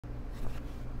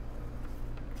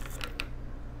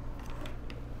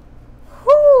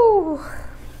Whew.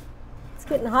 It's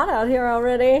getting hot out here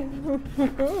already.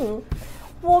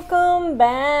 Welcome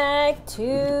back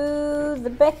to the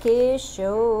Becky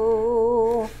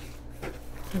Show.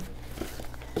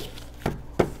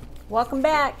 Welcome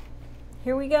back.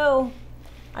 Here we go.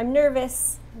 I'm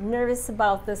nervous. I'm nervous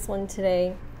about this one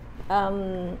today. I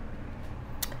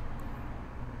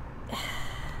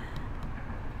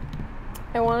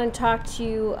want to talk to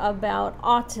you about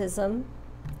autism.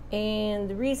 And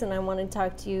the reason I want to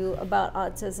talk to you about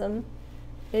autism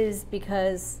is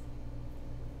because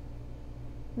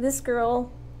this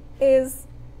girl is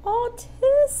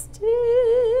autistic.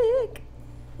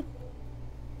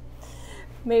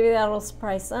 Maybe that'll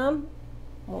surprise some,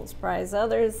 won't surprise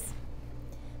others.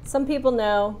 Some people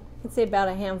know. I'd say about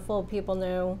a handful of people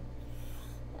know.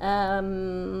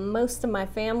 Most of my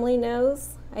family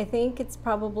knows. I think it's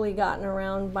probably gotten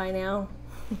around by now.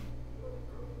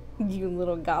 You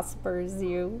little gossipers,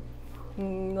 you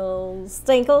little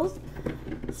stinkers,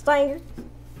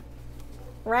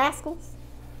 rascals.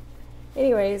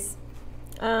 Anyways,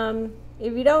 if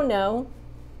you don't know,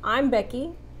 I'm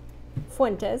Becky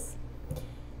Fuentes,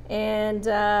 and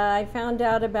I found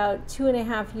out about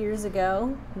 2.5 years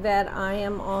ago that I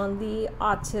am on the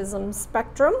Autism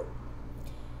Spectrum,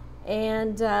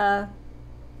 and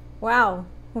wow,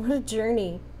 what a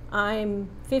journey. I'm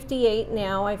 58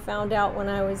 now. I found out when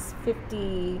I was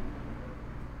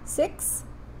 56.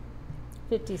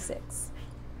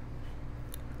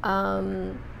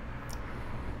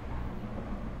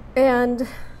 And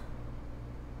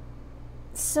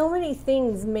so many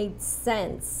things made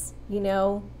sense, you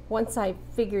know, once I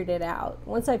figured it out.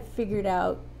 Once I figured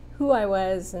out who I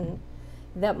was and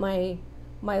that my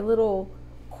little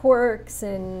quirks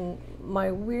and my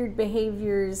weird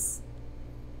behaviors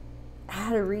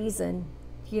had a reason,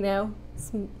 you know.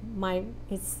 It's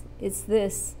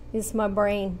my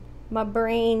brain. My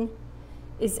brain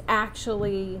is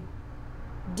actually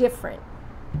different.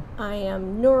 I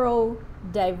am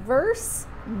neurodiverse,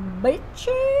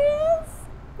 bitches.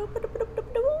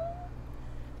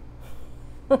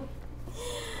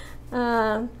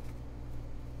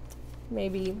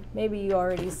 Maybe you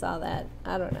already saw that.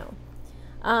 I don't know.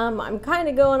 I'm kind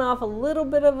of going off a little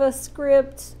bit of a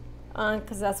script,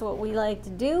 because that's what we like to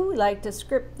do. We like to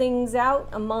script things out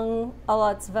among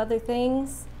lots of other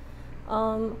things.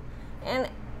 And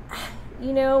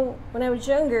you know, when I was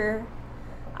younger,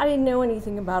 I didn't know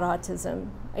anything about autism.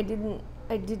 I didn't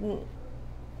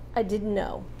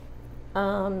know.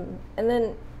 And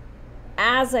then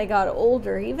as I got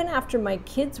older, even after my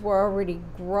kids were already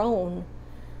grown,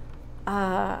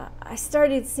 I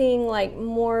started seeing like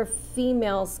more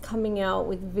females coming out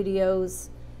with videos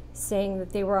saying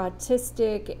that they were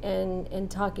autistic and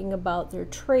talking about their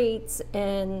traits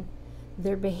and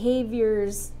their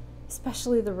behaviors,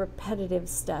 especially the repetitive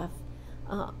stuff,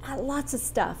 lots of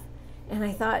stuff. And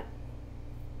I thought,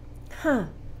 huh,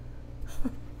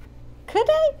 could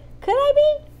I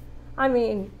be? I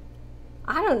mean,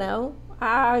 I don't know.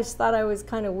 I always thought I was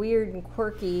kind of weird and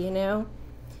quirky, you know.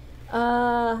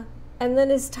 And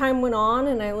then as time went on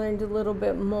and I learned a little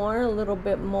bit more,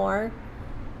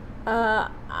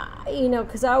 you know,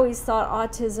 because I always thought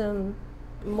autism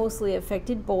mostly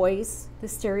affected boys, the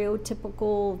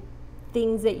stereotypical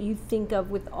things that you think of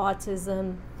with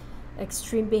autism,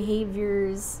 extreme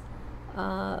behaviors,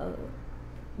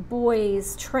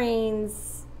 boys,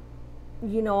 trains,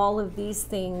 you know, all of these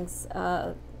things,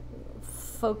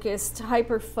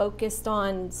 hyper-focused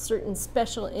on certain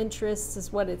special interests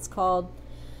is what it's called.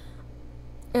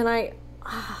 And I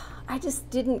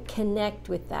just didn't connect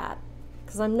with that.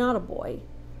 Because I'm not a boy,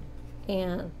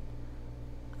 and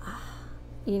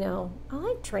you know, I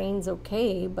like trains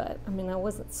okay, but I mean, I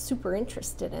wasn't super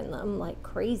interested in them like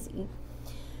crazy.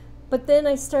 But then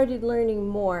I started learning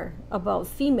more about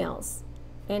females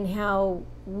and how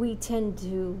we tend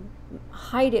to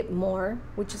hide it more,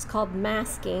 which is called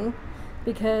masking,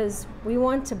 because we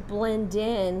want to blend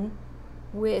in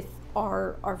with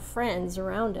our friends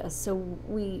around us. So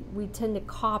we tend to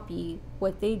copy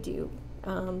what they do,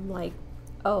 like,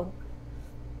 oh,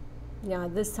 yeah,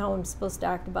 this time I'm supposed to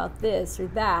act about this or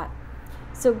that.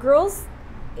 So girls,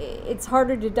 it's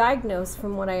harder to diagnose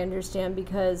from what I understand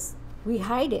because we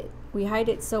hide it. We hide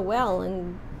it so well,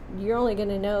 and you're only going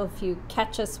to know if you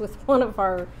catch us with one of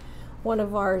our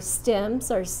stems,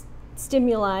 our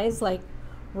stimuli, like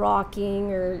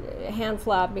rocking or hand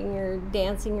flapping or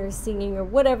dancing or singing or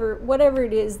whatever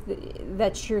it is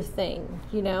that's your thing,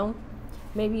 you know.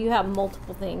 Maybe you have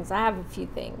multiple things. I have a few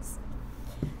things.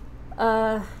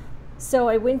 So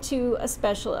I went to a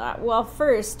special, well,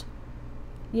 first,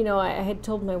 you know, I had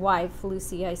told my wife,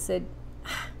 Lucy, I said,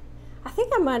 I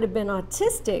think I might have been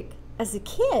autistic. as a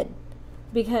kid,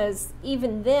 because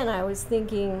even then I was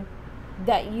thinking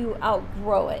that you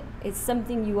outgrow it. It's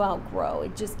something you outgrow.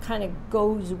 It just kind of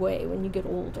goes away when you get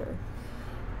older.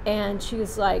 And she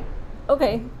was like,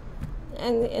 okay.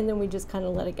 And then we just kind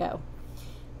of let it go.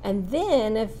 And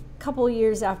then a couple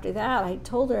years after that, I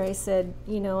told her, I said,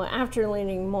 you know, after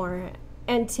learning more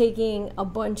and taking a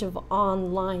bunch of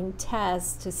online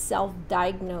tests to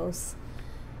self-diagnose,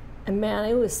 and man,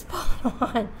 it was spot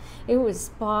on. It was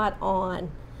spot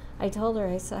on. I told her,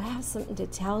 I said, I have something to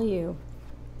tell you.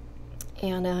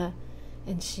 And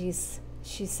she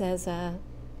says,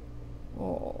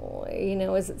 well, you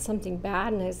know, is it something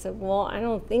bad? And I said, well, I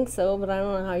don't think so, but I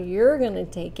don't know how you're going to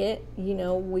take it. You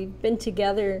know, we've been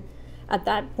together at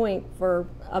that point for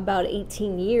about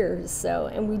 18 years, so,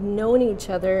 and we'd known each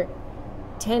other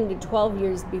 10 to 12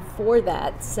 years before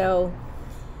that. So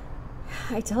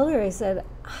I told her, I said,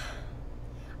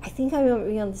 I think I might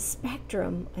be on the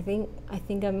spectrum. I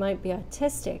think I might be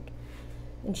autistic.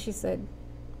 And she said,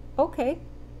 okay,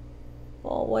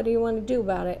 well, what do you want to do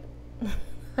about it?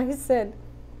 I said,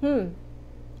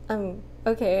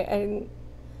 okay, I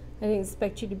didn't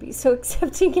expect you to be so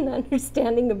accepting and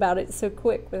understanding about it so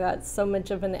quick without so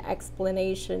much of an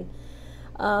explanation.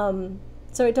 So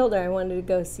I told her I wanted to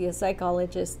go see a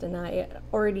psychologist, and I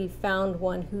already found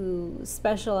one who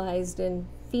specialized in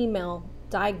female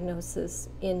diagnosis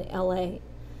in LA.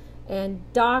 And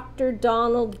Dr.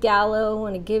 Donald Gallo, I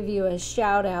want to give you a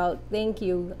shout out. Thank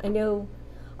you. I know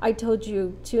I told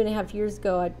you 2.5 years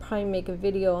ago I'd probably make a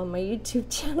video on my YouTube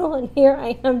channel, and here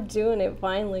I am doing it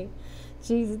finally.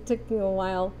 Jeez, it took me a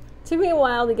while. It took me a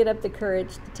while to get up the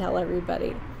courage to tell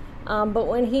everybody. But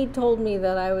when he told me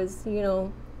that I was, you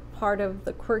know, part of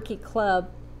the quirky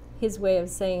club, his way of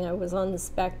saying I was on the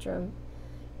spectrum,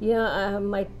 you know,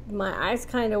 my eyes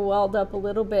kind of welled up a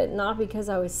little bit, not because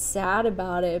I was sad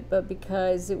about it, but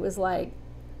because it was like,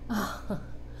 oh,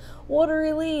 what a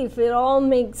relief. It all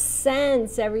makes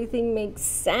sense. Everything makes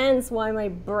sense why my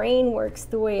brain works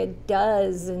the way it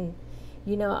does. And,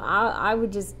 you know, I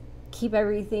would just keep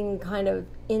everything kind of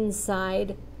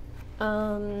inside.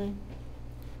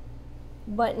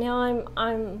 But now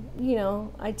I'm, you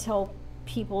know, I tell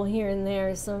people here and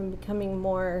there, so I'm becoming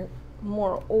more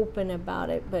open about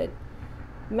it. But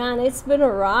man, it's been a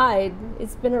ride.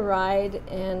 It's been a ride,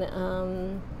 and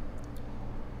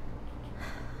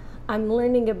I'm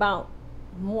learning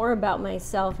more about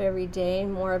myself every day,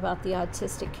 and more about the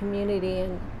autistic community.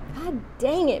 And god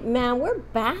dang it, man, we're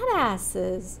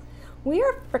badasses. We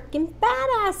are freaking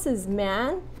badasses,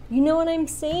 man. You know what I'm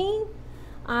saying?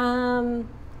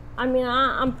 I mean,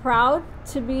 I'm proud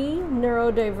to be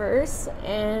neurodiverse,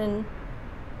 and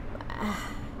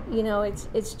you know,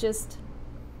 it's just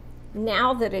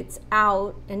now that it's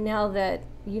out, and now that,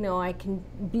 you know, I can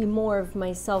be more of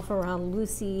myself around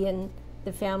Lucy and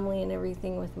the family and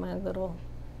everything with my little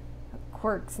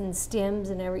quirks and stims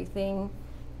and everything,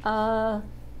 it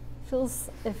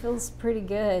feels pretty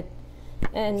good.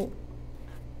 And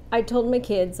I told my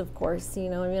kids, of course, you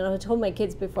know, I mean, I told my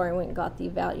kids before I went and got the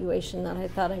evaluation that I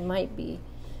thought I might be.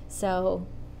 So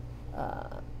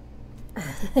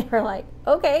they were like,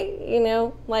 okay, you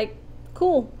know, like,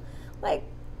 cool. Like,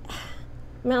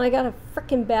 man, I got a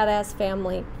freaking badass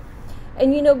family.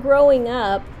 And, you know, growing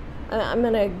up, I'm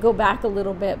going to go back a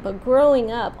little bit, but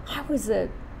growing up, I was I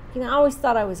always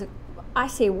thought I was I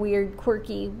say weird,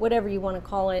 quirky, whatever you want to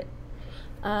call it,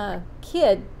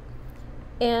 kid.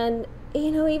 And,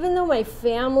 you know, even though my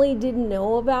family didn't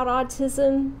know about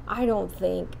autism, I don't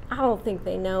think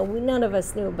they know. None of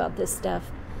us knew about this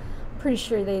stuff. Pretty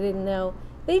sure they didn't know.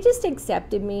 They just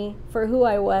accepted me for who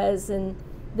I was, and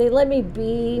they let me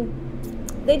be.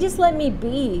 They just let me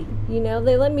be, you know.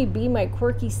 They let me be my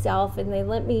quirky self, and they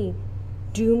let me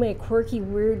do my quirky,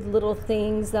 weird little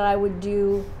things that I would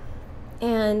do.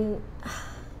 And,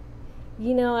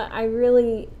 you know, I'm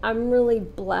really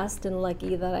blessed and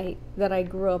lucky that I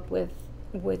grew up with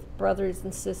brothers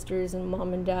and sisters and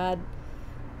mom and dad,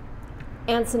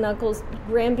 aunts and uncles,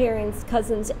 grandparents,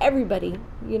 cousins, everybody,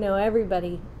 you know,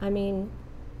 everybody. I mean,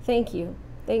 thank you.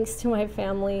 Thanks to my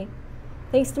family.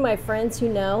 Thanks to my friends who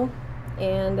know.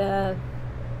 And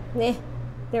they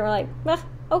were like,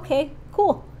 okay,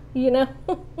 cool, you know.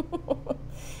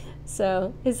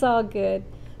 So it's all good.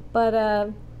 But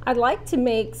I'd like to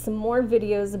make some more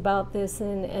videos about this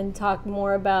and talk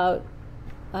more about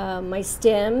my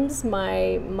stems,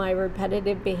 my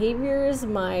repetitive behaviors,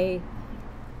 my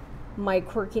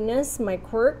quirkiness, my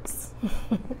quirks.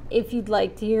 If you'd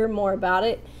like to hear more about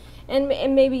it, and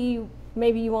maybe you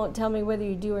won't tell me whether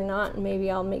you do or not, and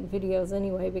maybe I'll make videos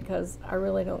anyway, because I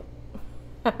really don't.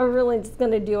 I'm really just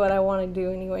gonna do what I want to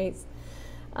do anyways.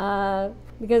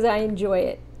 because I enjoy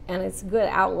it and it's a good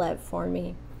outlet for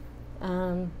me.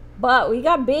 But we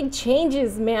got big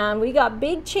changes, man. We got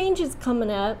big changes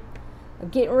coming up. I'm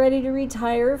getting ready to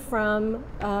retire from,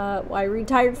 I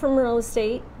retired from real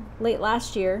estate late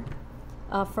last year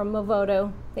from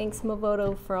Movoto. Thanks,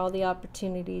 Movoto, for all the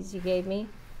opportunities you gave me.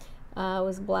 It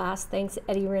was a blast. Thanks,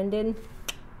 Eddie Rendon,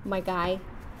 my guy,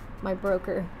 my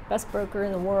broker, best broker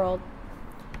in the world.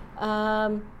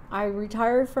 I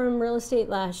retired from real estate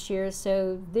last year,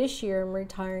 so this year I'm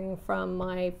retiring from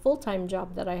my full-time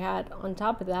job that I had on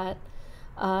top of that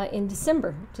in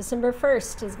December. December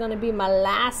 1st is going to be my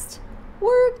last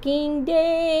working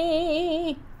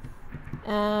day.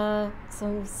 So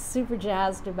I'm super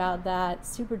jazzed about that,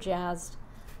 super jazzed.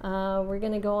 We're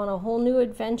going to go on a whole new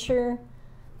adventure.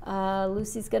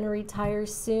 Lucy's going to retire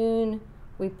soon.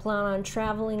 We plan on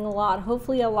traveling a lot,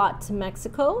 hopefully a lot to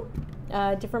Mexico,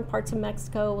 different parts of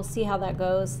Mexico. We'll see how that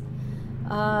goes.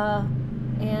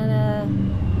 And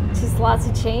just lots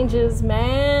of changes,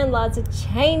 man, lots of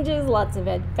changes, lots of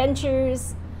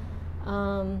adventures.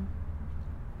 Well,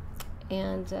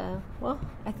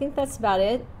 I think that's about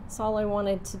it. That's all I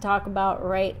wanted to talk about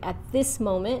right at this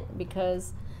moment,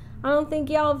 because I don't think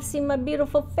y'all have seen my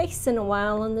beautiful face in a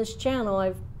while on this channel.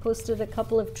 I've posted a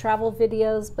couple of travel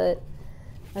videos, but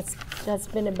that's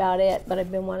been about it. But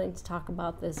I've been wanting to talk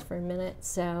about this for a minute,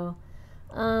 so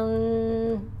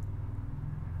I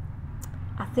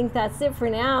think that's it for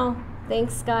now.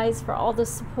 Thanks, guys, for all the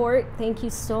support. Thank you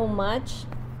so much.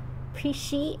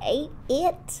 Appreciate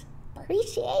it.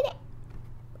 Appreciate it.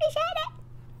 Appreciate it.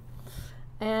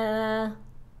 And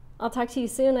I'll talk to you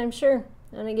soon, I'm sure.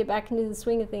 I'm gonna get back into the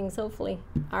swing of things, hopefully.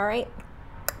 All right.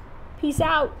 Peace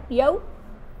out, yo.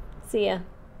 See ya.